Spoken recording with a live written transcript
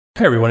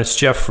Hey everyone, it's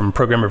Jeff from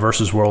Programmer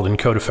vs. World and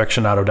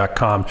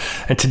CodeAffectionado.com,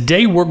 and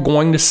today we're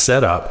going to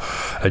set up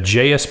a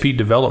JSP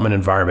development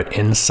environment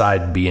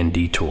inside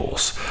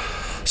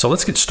BndTools. So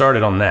let's get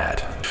started on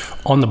that.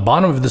 On the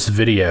bottom of this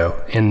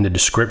video, in the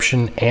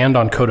description, and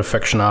on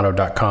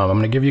CodeAffectionado.com, I'm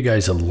going to give you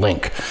guys a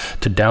link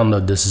to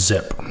download this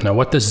zip. Now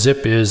what this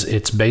zip is,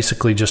 it's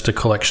basically just a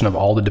collection of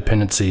all the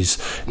dependencies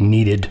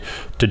needed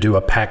to do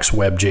a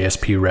Pax-Web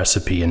JSP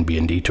recipe in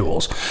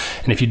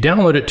BndTools. And if you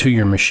download it to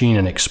your machine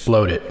and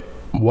explode it,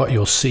 what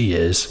you'll see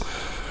is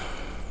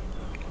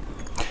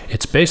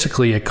it's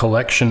basically a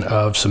collection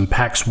of some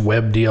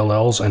Pax-Web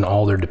DLLs and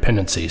all their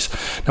dependencies.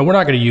 Now we're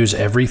not going to use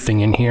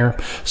everything in here.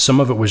 Some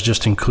of it was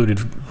just included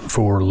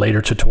for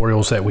later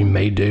tutorials that we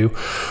may do,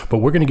 but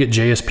we're going to get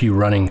JSP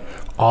running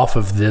off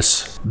of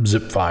this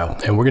zip file,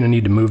 and we're going to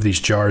need to move these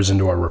jars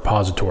into our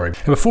repository.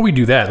 And before we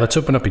do that, let's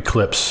open up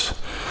Eclipse.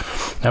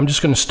 I'm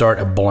just going to start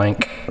a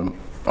blank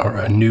or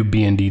a new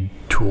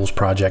BndTools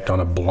project on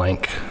a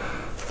blank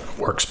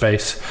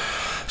workspace.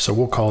 So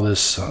we'll call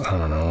this, I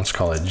don't know, let's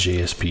call it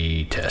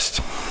JSP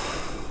test.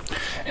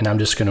 And I'm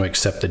just going to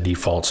accept the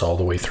defaults all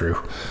the way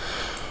through.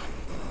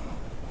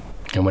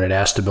 And when it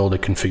asks to build a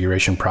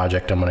configuration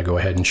project, I'm going to go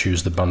ahead and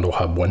choose the bundle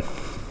hub one.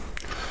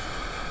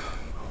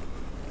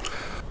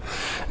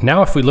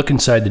 Now if we look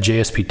inside the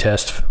JSP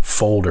test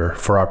folder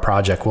for our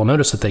project, we'll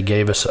notice that they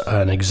gave us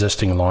an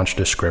existing launch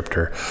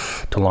descriptor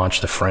to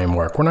launch the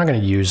framework. We're not going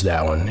to use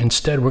that one.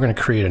 Instead, we're going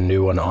to create a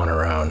new one on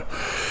our own.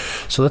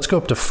 So let's go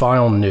up to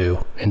File,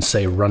 New, and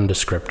say Run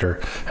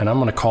Descriptor. And I'm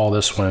going to call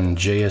this one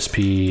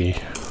JSP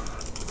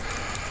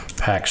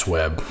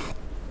Pax-Web.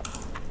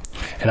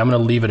 And I'm going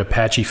to leave it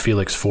Apache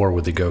Felix 4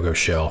 with the GoGo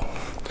shell.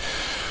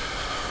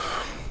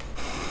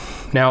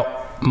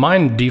 Now,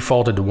 mine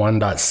defaulted to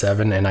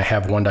 1.7 and I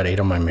have 1.8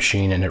 on my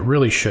machine, and it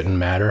really shouldn't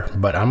matter,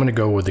 but I'm going to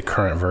go with the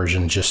current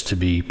version just to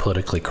be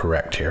politically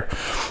correct here.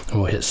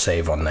 And we'll hit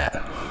save on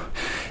that.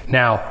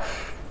 Now,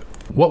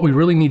 what we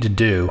really need to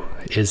do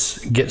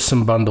is get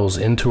some bundles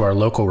into our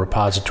local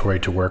repository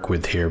to work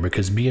with here,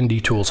 because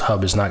BndTools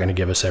Hub is not going to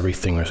give us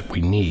everything that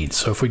we need.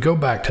 So if we go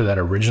back to that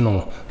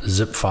original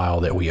zip file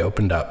that we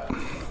opened up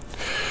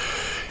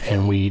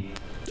and we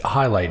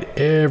highlight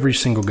every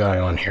single guy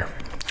on here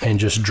and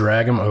just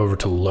drag them over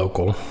to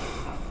local,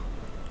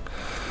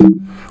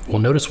 we'll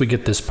notice we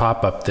get this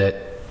pop-up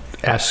that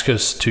asks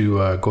us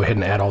to go ahead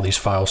and add all these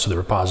files to the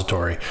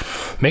repository.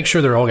 Make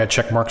sure they're all got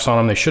check marks on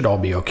them. They should all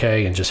be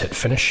okay, and just hit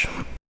finish.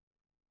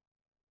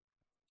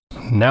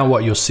 Now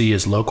what you'll see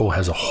is local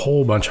has a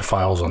whole bunch of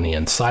files on the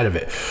inside of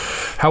it.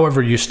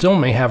 However, you still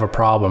may have a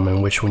problem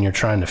in which when you're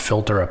trying to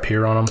filter up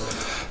here on them,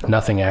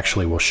 nothing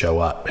actually will show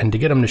up. And to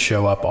get them to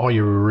show up, all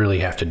you really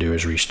have to do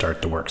is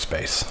restart the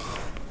workspace.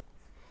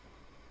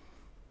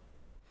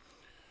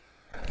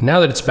 Now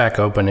that it's back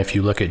open, if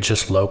you look at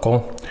just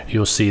local,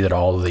 you'll see that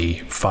all the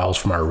files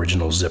from our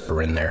original zip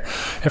are in there.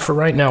 And for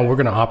right now, we're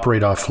going to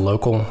operate off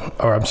local,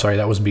 or I'm sorry,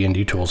 that was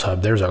BndTools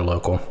Hub. There's our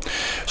local.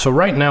 So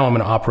right now, I'm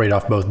going to operate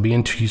off both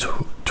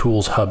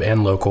BndTools Hub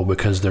and local,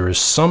 because there is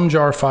some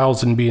jar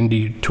files in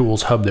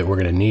BndTools Hub that we're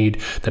going to need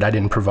that I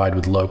didn't provide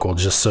with local,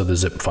 just so the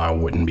zip file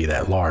wouldn't be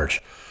that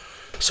large.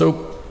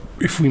 So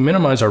if we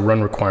minimize our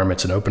run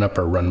requirements and open up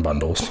our run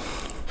bundles,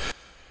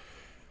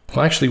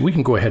 well, actually, we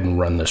can go ahead and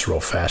run this real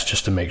fast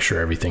just to make sure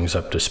everything's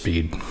up to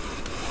speed.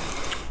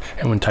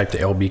 And we can type the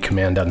LB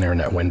command down there in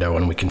that window,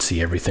 and we can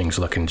see everything's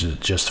looking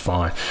just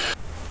fine.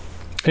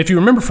 And if you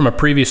remember from a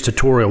previous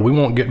tutorial, we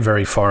won't get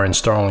very far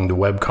installing the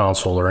web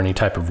console or any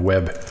type of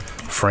web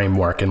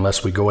framework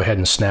unless we go ahead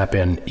and snap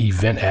in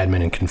event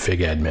admin and config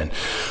admin.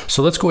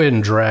 So let's go ahead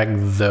and drag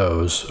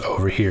those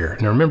over here.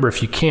 Now remember,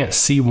 if you can't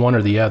see one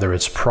or the other,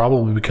 it's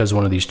probably because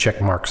one of these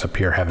check marks up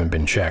here haven't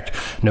been checked.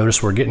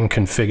 Notice we're getting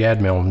config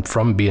admin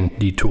from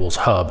BndTools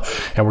Hub,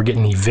 and we're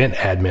getting event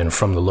admin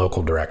from the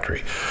local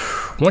directory.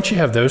 Once you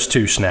have those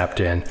two snapped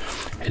in,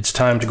 it's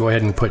time to go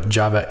ahead and put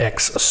Java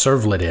X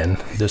Servlet in.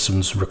 This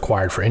one's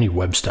required for any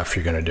web stuff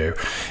you're going to do.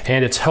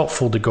 And it's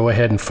helpful to go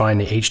ahead and find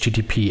the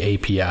HTTP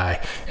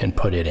API and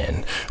put it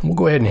in. We'll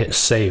go ahead and hit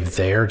save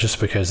there, just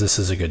because this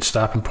is a good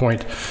stopping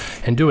point,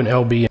 and do an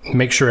LB and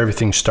make sure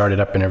everything's started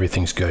up and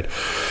everything's good.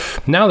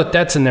 Now that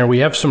that's in there, we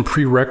have some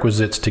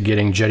prerequisites to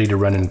getting Jetty to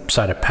run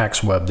inside of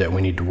Pax-Web that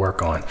we need to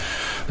work on.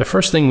 The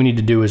first thing we need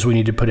to do is we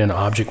need to put in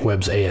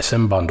ObjectWeb's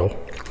ASM bundle.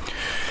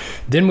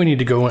 Then we need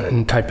to go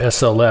and type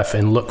SLF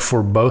and look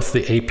for both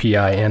the API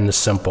and the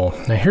simple.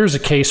 Now here's a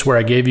case where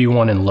I gave you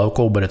one in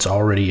local, but it's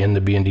already in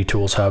the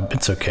BndTools Hub.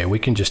 It's okay, we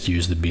can just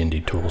use the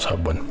BndTools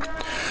Hub one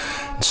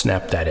and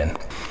snap that in.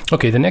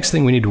 Okay, the next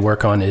thing we need to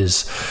work on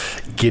is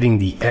getting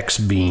the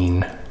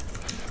XBean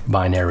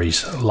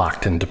binaries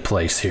locked into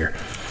place here.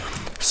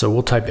 So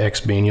we'll type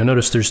XBean. You'll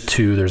notice there's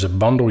two. There's a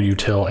bundle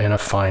util and a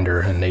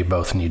finder, and they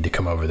both need to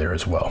come over there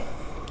as well.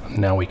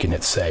 Now we can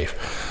hit save.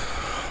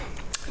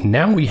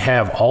 Now we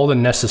have all the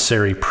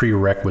necessary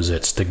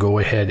prerequisites to go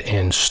ahead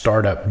and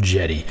start up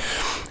Jetty.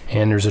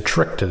 And there's a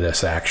trick to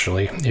this,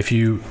 actually. If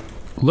you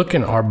look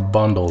in our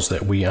bundles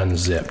that we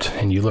unzipped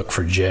and you look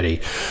for Jetty,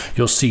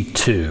 you'll see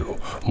two.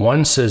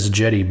 One says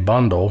Jetty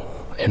bundle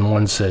and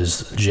one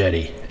says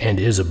Jetty and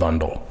is a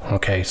bundle.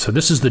 Okay, so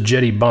this is the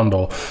Jetty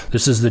bundle.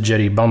 This is the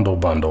Jetty bundle.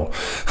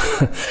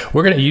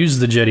 We're going to use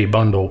the Jetty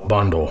bundle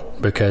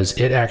because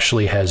it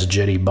actually has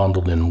Jetty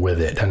bundled in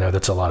with it. I know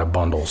that's a lot of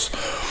bundles.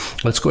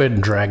 Let's go ahead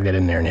and drag that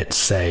in there and hit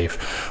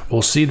save.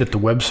 We'll see that the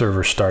web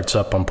server starts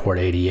up on port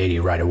 8080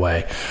 right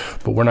away,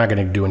 but we're not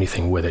going to do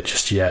anything with it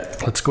just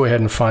yet. Let's go ahead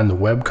and find the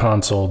web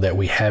console that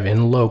we have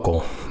in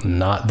local,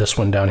 not this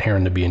one down here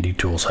in the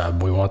BndTools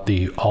hub. We want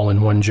the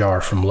all-in-one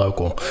jar from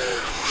local.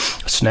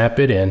 Snap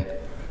it in,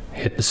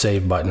 hit the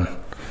save button,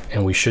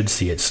 and we should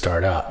see it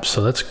start up.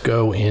 So let's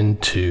go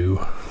into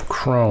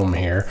Chrome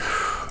here,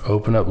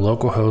 open up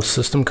localhost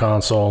system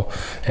console,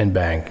 and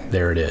bang,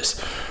 there it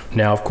is.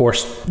 Now, of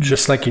course,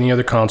 just like any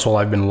other console,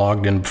 I've been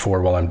logged in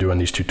before while I'm doing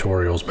these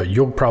tutorials, but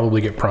you'll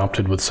probably get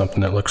prompted with something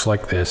that looks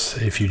like this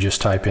if you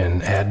just type in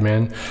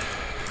admin,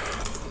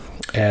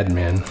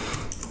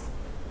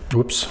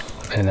 whoops,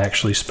 and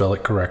actually spell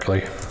it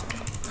correctly.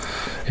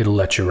 It'll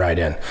let you right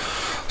in.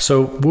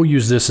 So we'll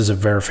use this as a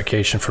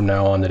verification from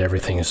now on that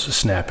everything is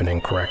snapping in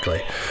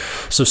correctly.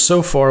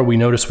 So far we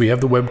notice we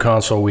have the web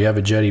console, we have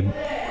a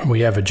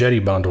Jetty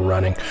bundle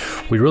running.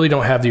 We really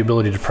don't have the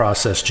ability to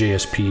process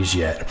JSPs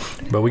yet,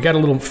 but we got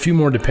a few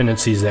more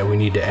dependencies that we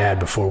need to add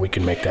before we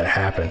can make that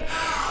happen.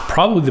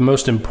 Probably the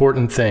most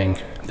important thing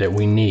that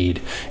we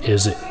need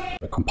is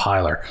a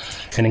compiler,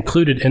 and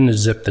included in the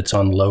zip that's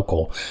on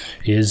local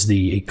is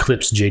the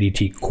Eclipse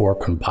JDT core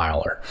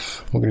compiler.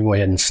 We're going to go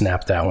ahead and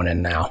snap that one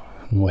in now.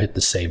 And we'll hit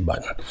the save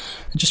button.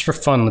 And just for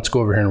fun, let's go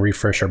over here and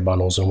refresh our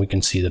bundles, and we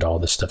can see that all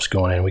this stuff's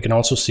going in. We can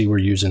also see we're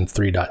using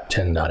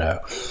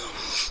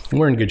 3.10.0. And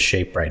we're in good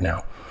shape right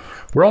now.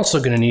 We're also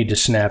going to need to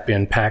snap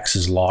in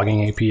Pax's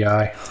logging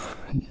API.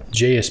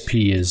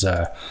 JSP is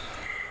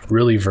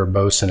really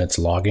verbose in its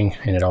logging,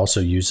 and it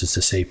also uses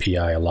this API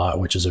a lot,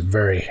 which is a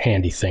very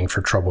handy thing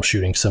for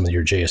troubleshooting some of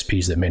your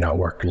JSPs that may not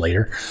work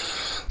later.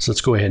 So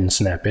let's go ahead and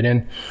snap it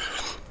in.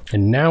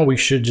 And now we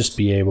should just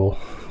be able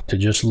to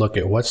just look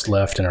at what's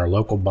left in our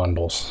local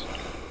bundles.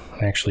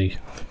 Actually,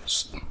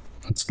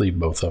 let's leave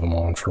both of them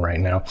on for right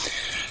now.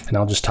 And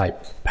I'll just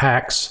type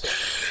Pax.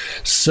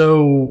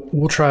 So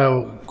we'll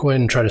go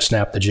ahead and try to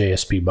snap the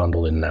JSP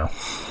bundle in now.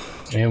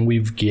 And we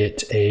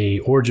get a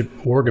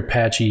org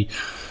Apache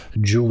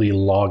Julie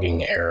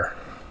logging error.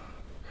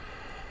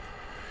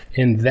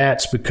 And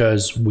that's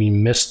because we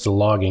missed the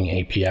logging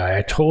API.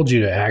 I told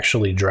you to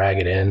actually drag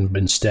it in,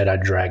 but instead I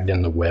dragged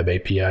in the web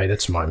API.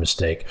 That's my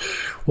mistake.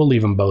 We'll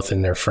leave them both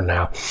in there for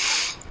now.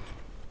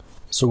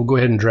 So we'll go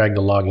ahead and drag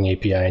the logging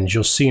API, and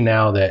you'll see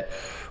now that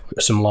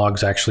some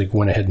logs actually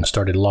went ahead and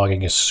started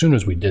logging as soon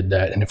as we did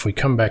that. And if we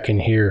come back in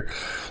here,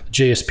 the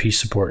JSP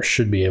support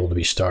should be able to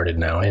be started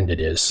now, and it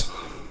is.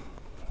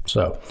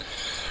 So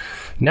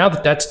now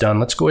that that's done,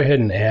 let's go ahead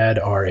and add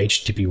our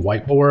HTTP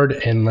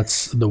whiteboard and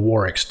the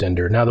WAR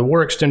extender. Now the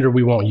WAR extender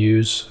we won't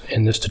use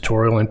in this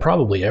tutorial, and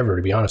probably ever,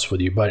 to be honest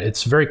with you, but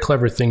it's a very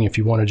clever thing if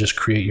you want to just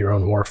create your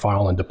own WAR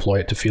file and deploy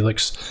it to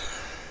Felix.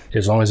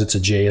 As long as it's a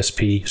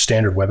JSP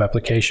standard web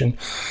application,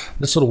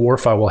 this little WAR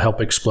file will help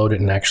explode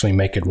it and actually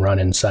make it run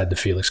inside the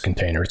Felix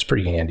container. It's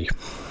pretty handy.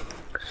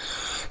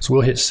 So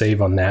we'll hit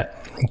save on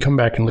that and come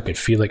back and look at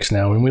Felix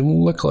now, and we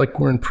look like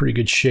we're in pretty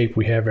good shape.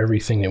 We have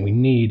everything that we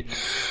need.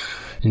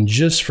 And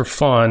just for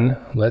fun,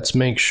 let's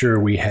make sure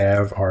we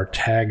have our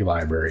tag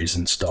libraries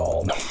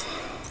installed.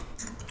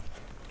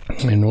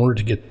 In order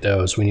to get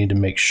those, we need to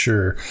make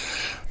sure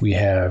we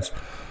have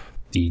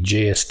the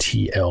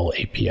JSTL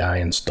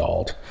API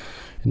installed.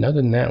 And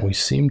other than that, we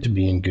seem to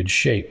be in good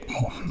shape.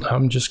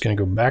 I'm just going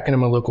to go back into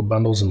my local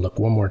bundles and look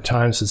one more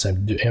time since I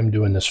am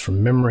doing this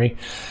from memory.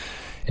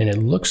 And it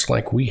looks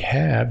like we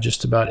have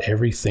just about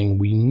everything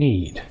we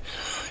need.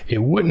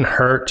 It wouldn't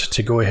hurt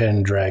to go ahead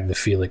and drag the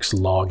Felix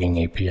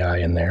logging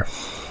API in there.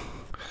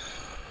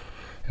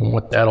 And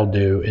what that'll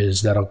do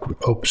is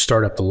that'll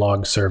start up the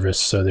log service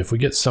so that if we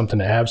get something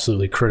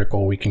absolutely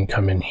critical, we can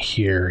come in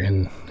here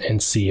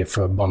and see if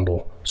a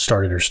bundle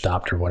started or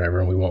stopped or whatever,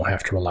 and we won't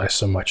have to rely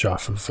so much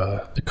off of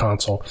the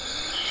console.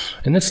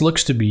 And this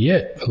looks to be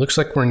it. It looks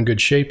like we're in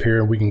good shape here,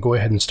 and we can go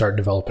ahead and start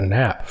developing an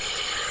app.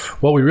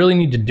 What we really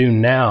need to do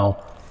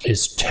now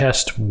is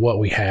test what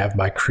we have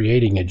by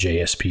creating a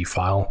JSP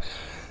file,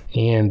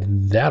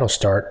 and that'll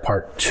start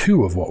part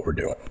 2 of what we're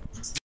doing.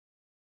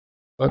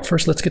 But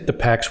first, let's get the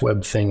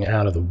Pax-Web thing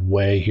out of the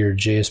way here.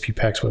 JSP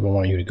Pax-Web, I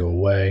want you to go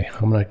away.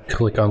 I'm going to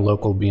click on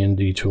local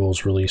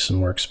BndTools, release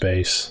and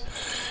workspace,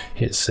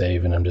 hit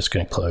save, and I'm just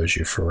going to close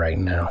you for right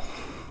now.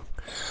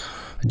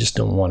 I just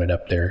don't want it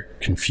up there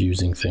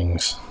confusing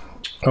things.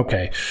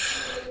 Okay,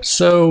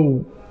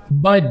 so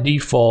by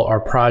default,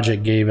 our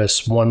project gave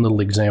us one little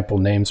example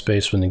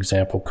namespace with an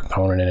example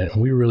component in it,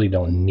 and we really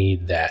don't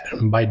need that.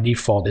 And by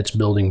default, it's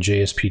building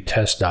JSP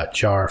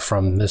test.jar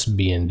from this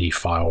BND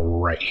file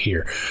right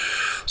here.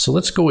 So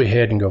let's go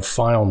ahead and go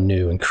File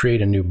New and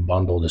create a new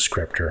bundle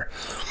descriptor.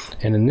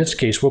 And in this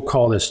case, we'll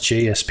call this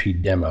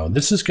JSP Demo.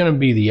 This is going to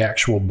be the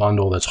actual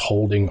bundle that's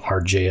holding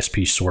our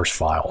JSP source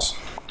files.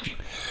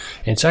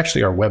 And it's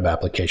actually our web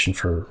application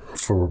for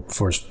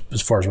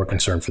as far as we're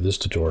concerned for this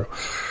tutorial.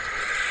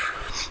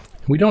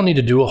 We don't need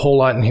to do a whole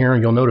lot in here.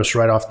 You'll notice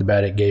right off the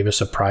bat it gave us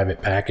a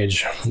private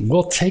package.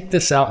 We'll take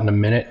this out in a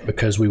minute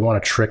because we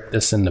want to trick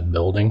this into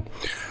building.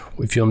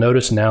 If you'll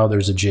notice now,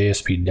 there's a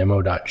JSP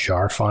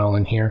demo.jar file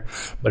in here,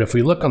 but if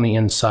we look on the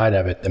inside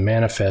of it, the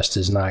manifest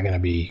is not going to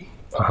be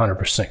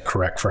 100%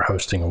 correct for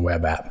hosting a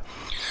web app.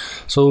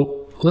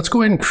 So let's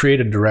go ahead and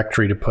create a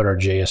directory to put our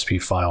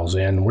JSP files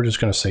in. We're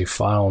just going to say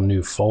File,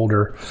 New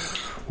Folder.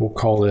 We'll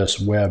call this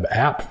Web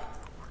App.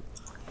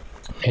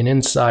 And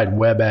inside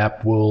Web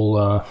App,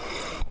 well,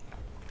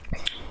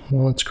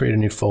 let's create a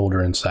new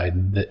folder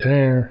inside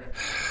there.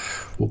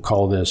 We'll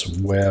call this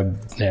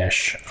web-inf.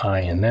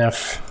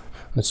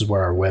 This is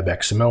where our web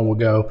XML will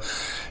go.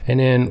 And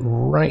then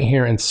right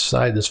here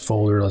inside this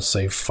folder, let's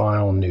say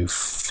File, New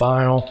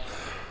File.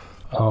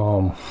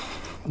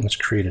 Let's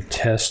create a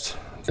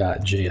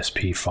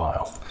test.jsp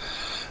file.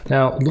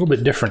 Now, a little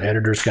bit different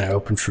editor is going to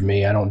open for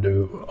me. I don't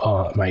do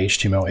my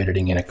HTML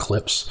editing in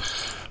Eclipse,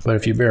 but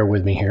if you bear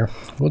with me here,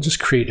 we'll just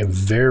create a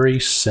very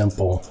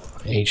simple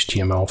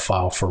HTML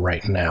file for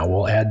right now.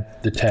 We'll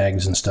add the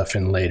tags and stuff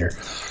in later.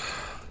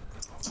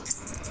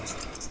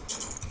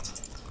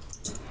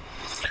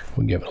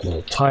 We'll give it a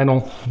little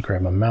title,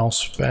 grab my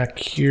mouse back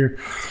here,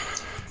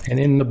 and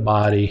in the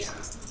body,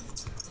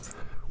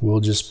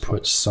 we'll just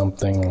put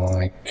something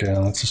like,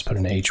 let's just put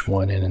an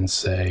H1 in and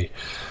say,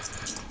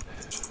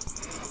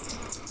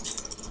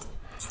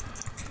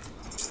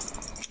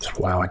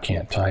 wow, I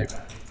can't type.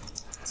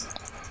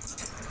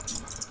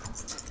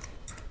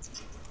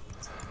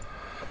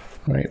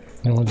 Right,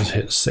 and we'll just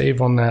hit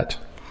save on that.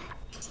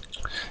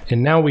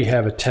 And now we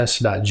have a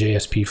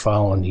test.jsp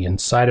file on the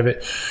inside of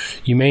it.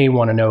 You may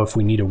want to know if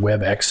we need a web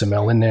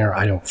XML in there.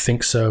 I don't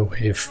think so.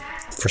 If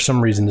for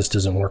some reason this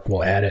doesn't work,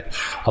 we'll add it.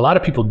 A lot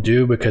of people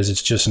do because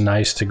it's just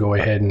nice to go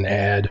ahead and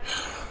add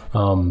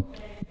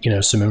you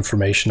know, some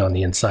information on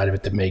the inside of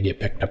it that may get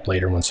picked up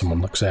later when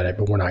someone looks at it,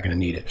 but we're not going to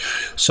need it.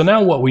 So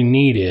now what we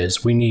need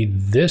is we need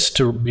this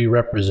to be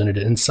represented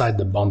inside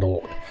the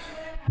bundle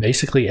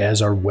basically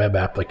as our web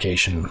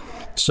application.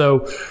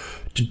 So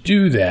to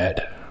do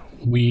that,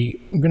 we're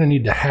going to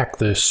need to hack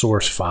the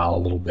source file a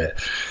little bit.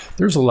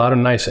 There's a lot of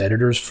nice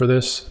editors for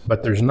this,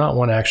 but there's not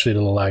one actually to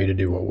allow you to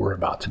do what we're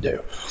about to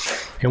do.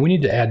 And we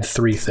need to add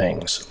three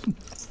things.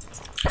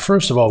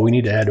 First of all, we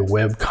need to add a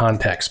web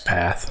context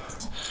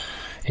path.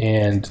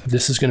 And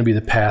this is going to be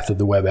the path of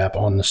the web app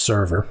on the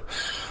server.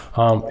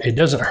 It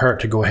doesn't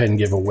hurt to go ahead and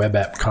give a web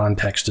app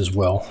context as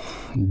well.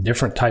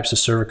 Different types of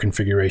server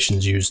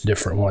configurations use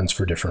different ones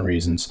for different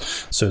reasons.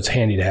 So it's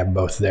handy to have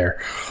both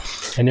there.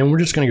 And then we're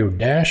just going to go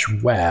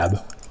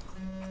 -web,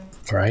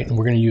 all right? And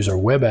we're going to use our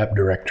web app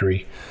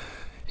directory.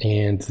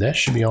 And that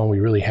should be all we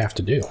really have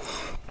to do.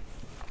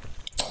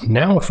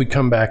 Now, if we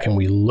come back and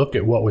we look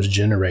at what was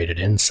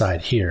generated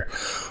inside here,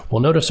 we'll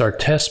notice our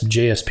test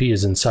JSP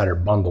is inside our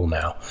bundle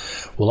now.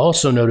 We'll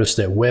also notice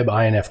that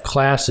web-inf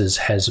classes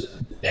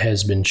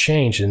has been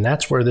changed, and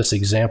that's where this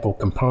example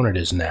component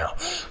is now.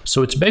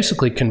 So it's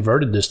basically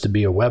converted this to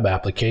be a web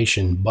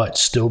application, but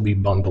still be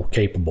bundle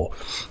capable.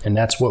 And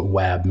that's what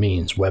WAB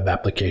means, web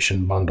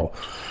application bundle.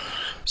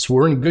 So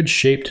we're in good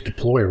shape to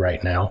deploy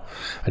right now.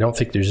 I don't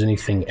think there's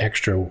anything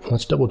extra.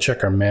 Let's double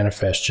check our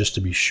manifest just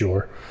to be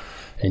sure.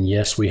 And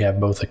yes, we have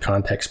both a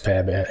context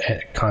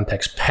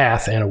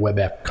path and a web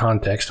app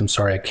context. I'm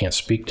sorry, I can't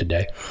speak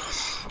today.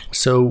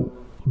 So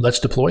let's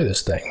deploy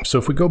this thing. So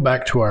if we go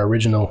back to our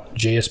original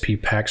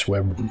JSP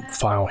Pax-Web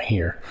file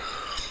here,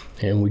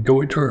 and we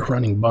go into our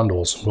running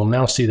bundles, we'll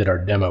now see that our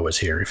demo is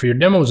here. If your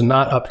demo is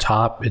not up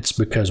top, it's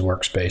because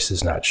workspace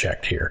is not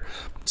checked here.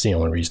 It's the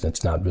only reason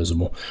it's not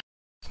visible.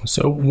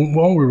 So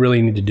what we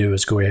really need to do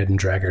is go ahead and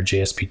drag our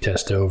JSP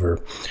test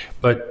over.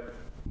 But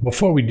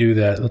before we do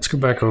that, let's go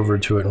back over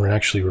to it and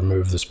actually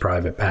remove this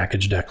private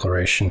package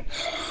declaration.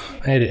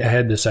 I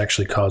had this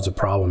actually cause a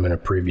problem in a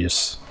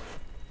previous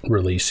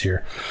release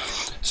here.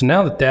 So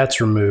now that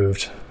that's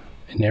removed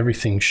and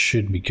everything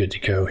should be good to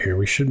go here,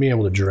 we should be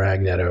able to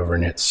drag that over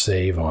and hit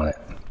save on it.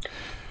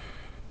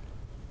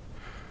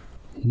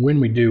 When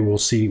we do,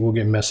 we'll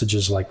get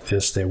messages like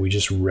this that we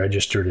just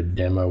registered a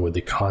demo with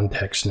the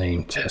context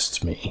name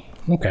test me.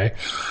 Okay.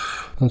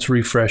 Let's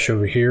refresh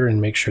over here and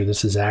make sure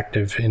this is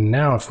active. And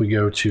now if we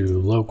go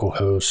to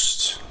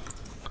localhost,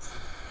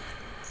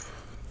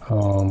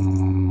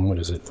 what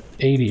is it?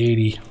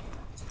 8080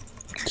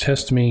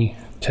 test me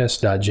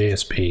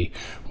test.jsp,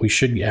 we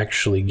should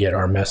actually get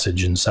our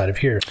message inside of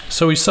here.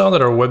 So we saw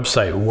that our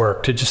website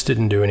worked. It just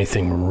didn't do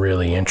anything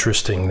really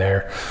interesting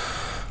there.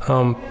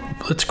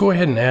 Let's go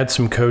ahead and add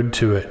some code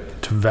to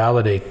it to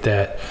validate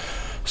that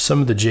some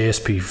of the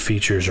JSP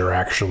features are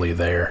actually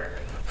there.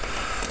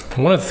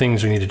 One of the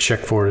things we need to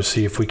check for is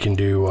see if we can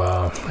do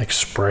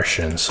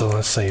expressions. So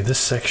let's say this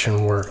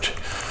section worked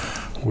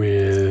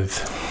with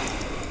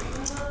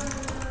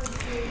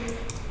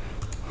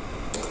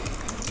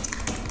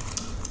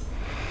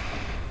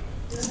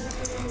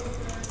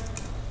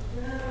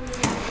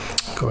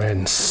go ahead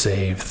and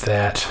save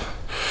that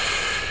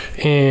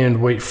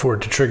and wait for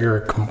it to trigger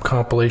a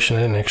compilation.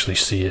 I didn't actually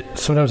see it.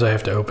 Sometimes I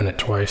have to open it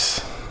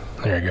twice.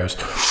 There it goes.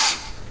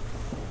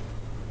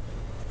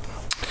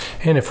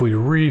 And if we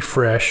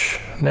refresh,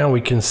 now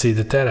we can see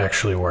that that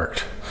actually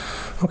worked.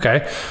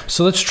 Okay,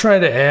 so let's try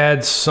to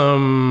add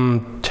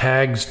some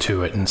tags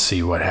to it and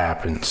see what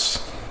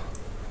happens.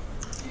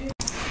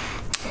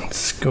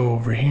 Let's go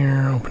over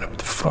here, open up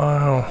the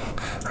file.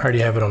 I already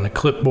have it on the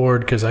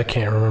clipboard because I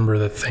can't remember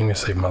that thing to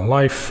save my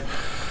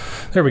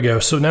life. There we go.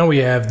 So now we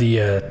have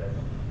the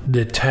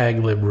tag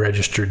lib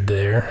registered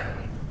there.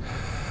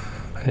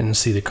 I didn't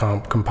see the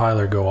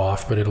compiler go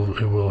off, but it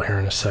will here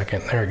in a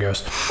second. There it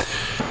goes.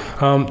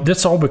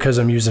 That's all because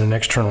I'm using an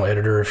external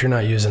editor. If you're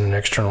not using an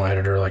external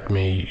editor like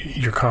me,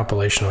 your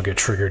compilation will get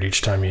triggered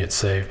each time you hit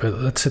save. But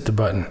let's hit the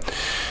button.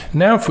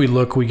 Now if we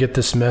look, we get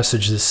this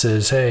message that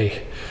says,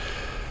 hey,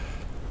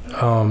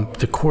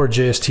 the core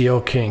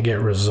JSTL can't get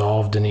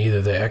resolved in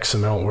either the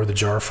XML or the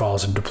jar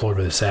files deployed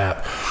with this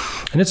app.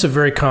 And it's a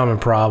very common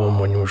problem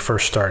when you're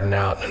first starting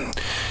out.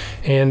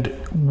 And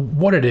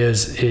what it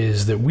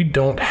is that we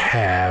don't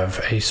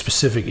have a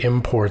specific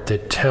import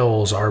that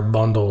tells our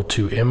bundle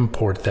to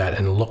import that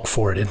and look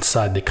for it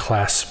inside the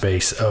class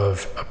space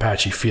of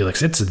Apache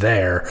Felix. It's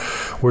there,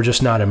 we're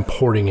just not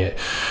importing it.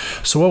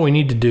 So what we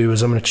need to do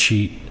is I'm going to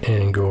cheat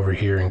and go over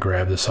here and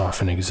grab this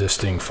off an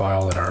existing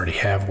file that I already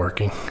have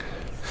working.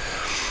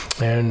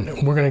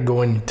 And we're going to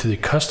go into the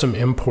custom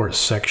import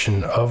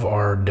section of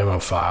our demo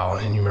file.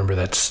 And you remember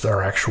that's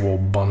our actual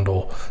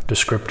bundle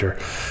descriptor.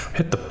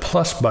 Hit the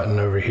plus button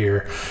over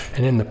here,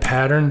 and in the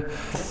pattern,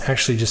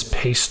 actually just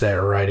paste that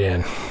right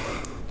in.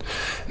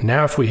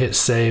 Now if we hit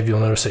save,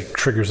 you'll notice it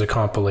triggers the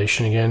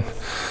compilation again.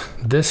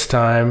 This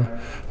time,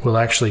 we'll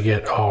actually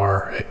get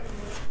our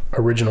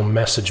original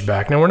message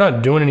back. Now we're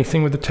not doing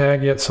anything with the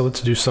tag yet, so let's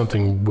do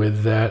something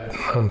with that.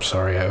 I'm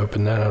sorry I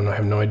opened that. I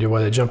have no idea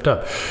why that jumped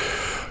up.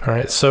 All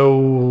right, so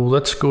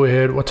let's go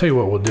ahead. I'll tell you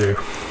what we'll do.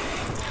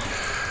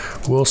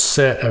 We'll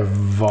set a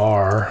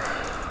var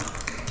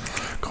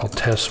called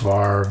test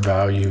var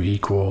value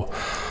equal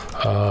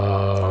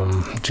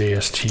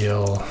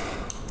JSTL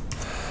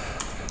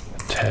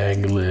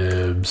tag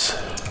libs,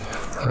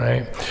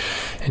 right?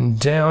 And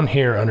down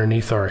here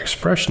underneath our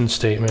expression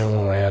statement,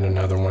 we'll add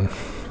another one.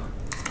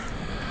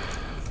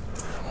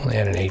 We'll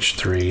add an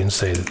H3 and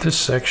say that this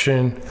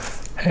section,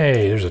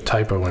 hey, there's a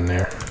typo in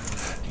there.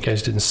 You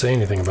guys didn't say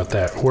anything about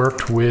that.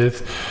 Worked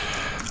with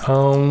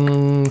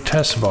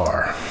test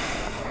var.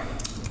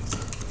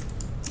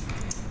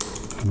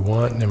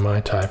 What am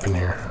I typing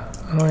here?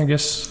 Oh, I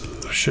guess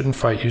I shouldn't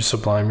fight you,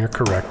 Sublime. You're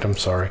correct. I'm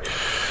sorry.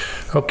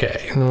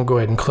 Okay, and then we'll go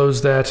ahead and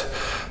close that.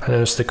 I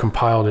noticed the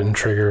compile didn't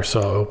trigger, so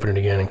I'll open it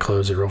again and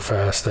close it real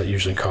fast. That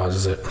usually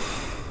causes it.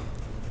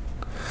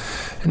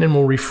 And then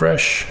we'll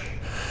refresh.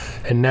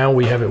 And now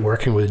we have it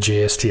working with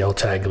JSTL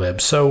tag lib.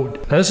 So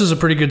now this is a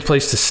pretty good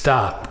place to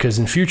stop, because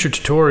in future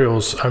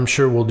tutorials, I'm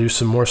sure we'll do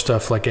some more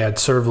stuff like add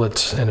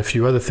servlets and a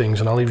few other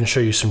things. And I'll even show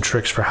you some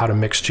tricks for how to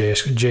mix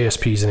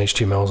JSPs and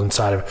HTMLs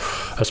inside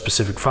of a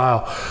specific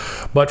file.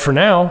 But for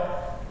now,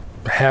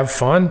 have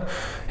fun.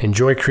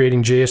 Enjoy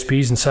creating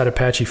JSPs inside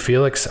Apache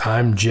Felix.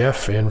 I'm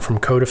Jeff, and from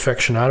Code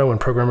Aficionado and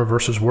Programmer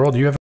vs. World,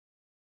 you have